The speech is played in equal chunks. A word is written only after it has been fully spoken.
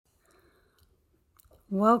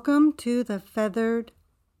Welcome to the Feathered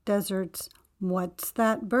Desert's What's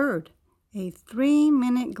That Bird? A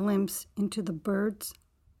 3-minute glimpse into the birds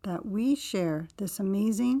that we share this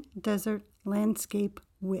amazing desert landscape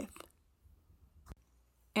with.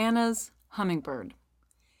 Anna's hummingbird.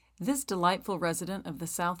 This delightful resident of the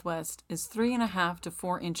Southwest is 3.5 to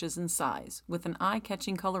 4 inches in size, with an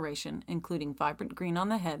eye-catching coloration including vibrant green on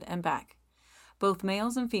the head and back. Both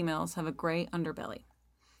males and females have a gray underbelly.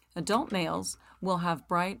 Adult males will have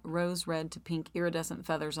bright rose-red to pink iridescent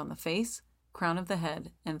feathers on the face, crown of the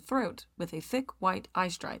head, and throat with a thick white eye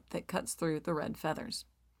stripe that cuts through the red feathers.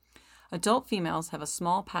 Adult females have a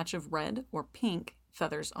small patch of red or pink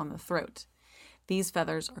feathers on the throat. These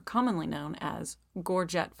feathers are commonly known as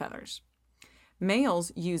gorget feathers.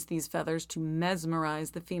 Males use these feathers to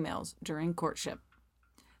mesmerize the females during courtship.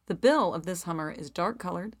 The bill of this hummer is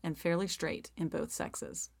dark-colored and fairly straight in both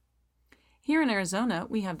sexes. Here in Arizona,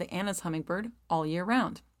 we have the Anna's hummingbird all year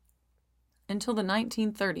round. Until the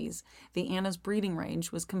 1930s, the Anna's breeding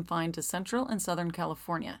range was confined to central and southern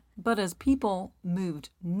California. But as people moved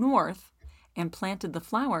north and planted the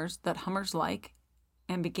flowers that hummers like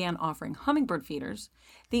and began offering hummingbird feeders,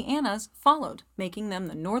 the Annas followed, making them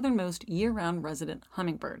the northernmost year-round resident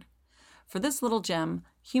hummingbird. For this little gem,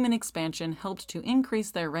 human expansion helped to increase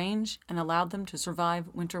their range and allowed them to survive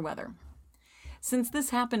winter weather. Since this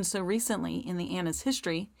happened so recently in the Anna's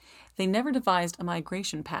history, they never devised a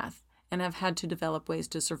migration path and have had to develop ways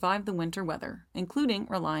to survive the winter weather, including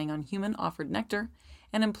relying on human-offered nectar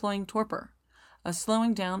and employing torpor, a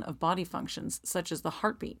slowing down of body functions such as the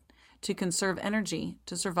heartbeat, to conserve energy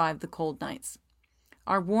to survive the cold nights.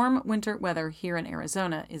 Our warm winter weather here in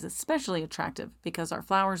Arizona is especially attractive because our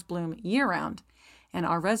flowers bloom year-round, and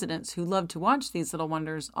our residents who love to watch these little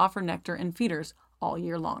wonders offer nectar and feeders all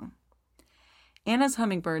year long. Anna's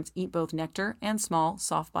hummingbirds eat both nectar and small,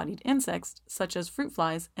 soft-bodied insects such as fruit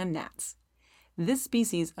flies and gnats. This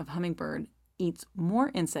species of hummingbird eats more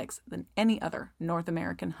insects than any other North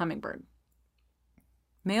American hummingbird.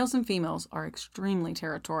 Males and females are extremely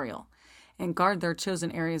territorial and guard their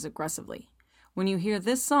chosen areas aggressively. When you hear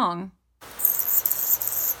this song,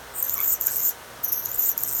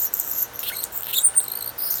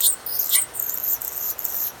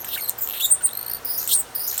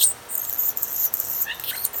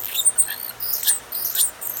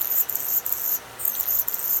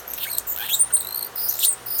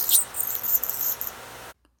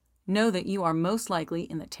 know that you are most likely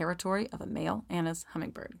in the territory of a male Anna's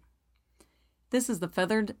hummingbird. This is the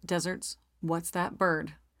Feathered Desert's What's That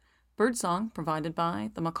Bird? Birdsong provided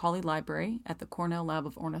by the Macaulay Library at the Cornell Lab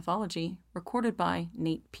of Ornithology, recorded by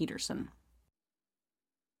Nate Peterson.